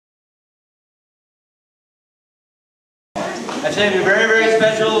I've saved a very, very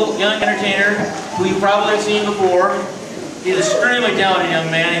special young entertainer who you probably have seen before. He's an extremely talented young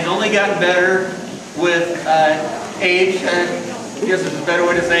man. He's only gotten better with age, I guess is a better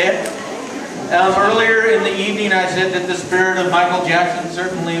way to say it. Earlier in the evening I said that the spirit of Michael Jackson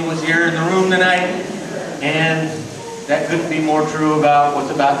certainly was here in the room tonight, and that couldn't be more true about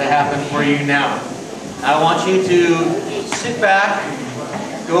what's about to happen for you now. I want you to sit back,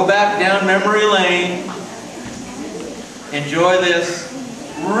 go back down memory lane, enjoy this.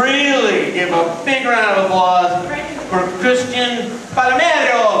 Really give a big round of applause for Christian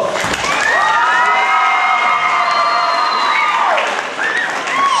Palomares.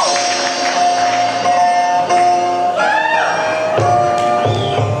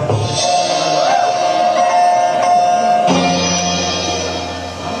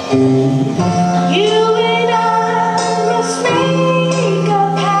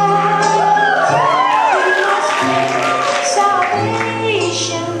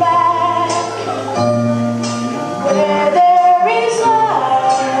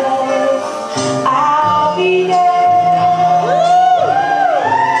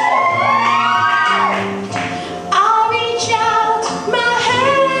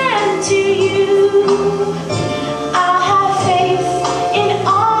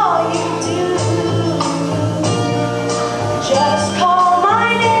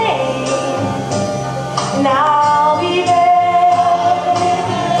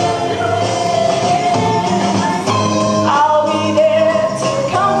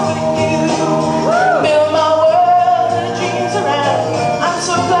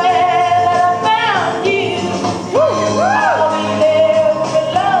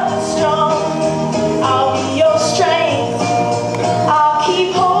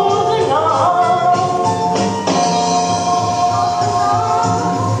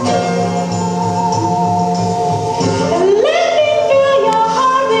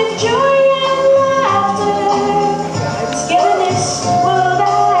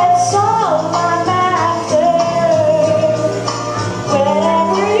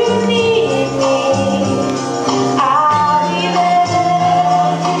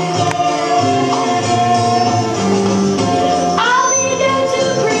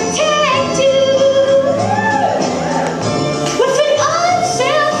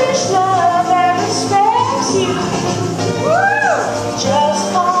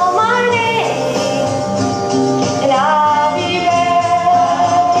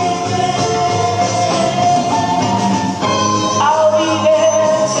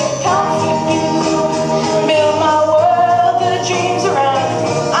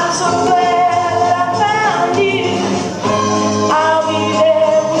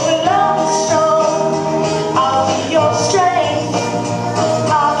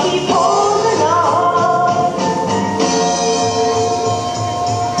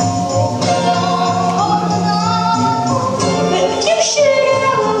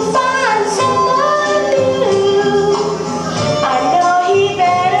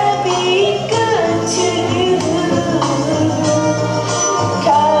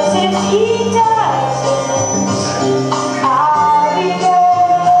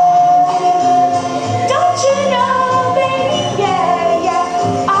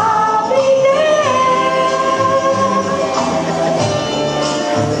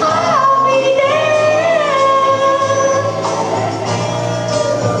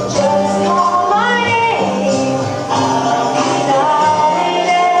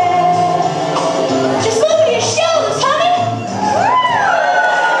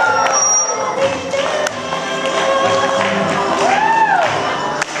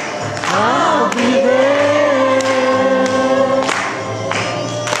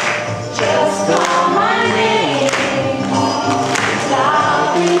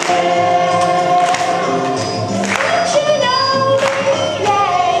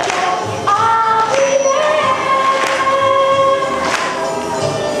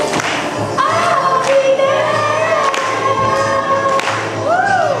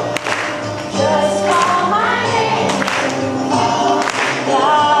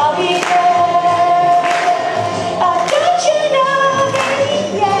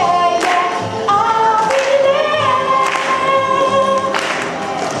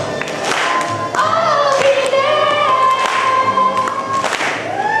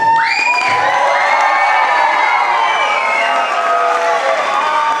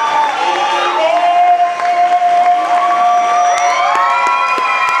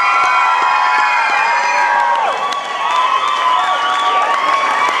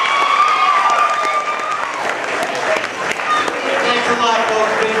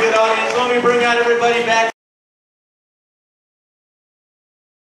 bring out everybody back